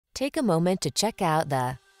Take a moment to check out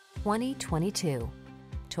the 2022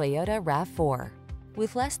 Toyota RAV4.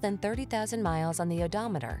 With less than 30,000 miles on the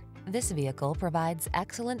odometer, this vehicle provides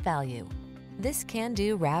excellent value. This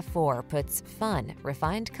can-do RAV4 puts fun,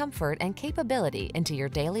 refined comfort, and capability into your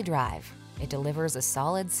daily drive. It delivers a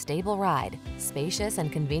solid, stable ride, spacious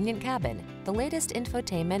and convenient cabin, the latest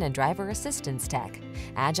infotainment and driver assistance tech,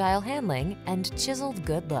 agile handling, and chiseled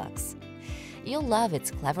good looks. You'll love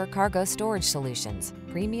its clever cargo storage solutions,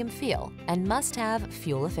 premium feel, and must-have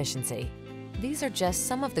fuel efficiency. These are just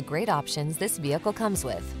some of the great options this vehicle comes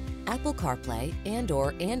with: Apple CarPlay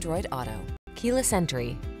and/or Android Auto, keyless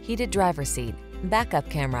entry, heated driver's seat, backup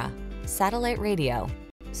camera, satellite radio,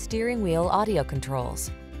 steering wheel audio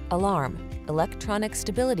controls, alarm, electronic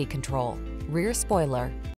stability control, rear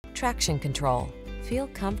spoiler, traction control. Feel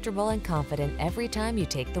comfortable and confident every time you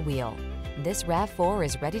take the wheel. This RAV4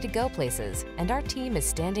 is ready to go places, and our team is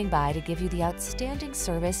standing by to give you the outstanding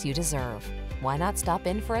service you deserve. Why not stop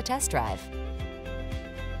in for a test drive?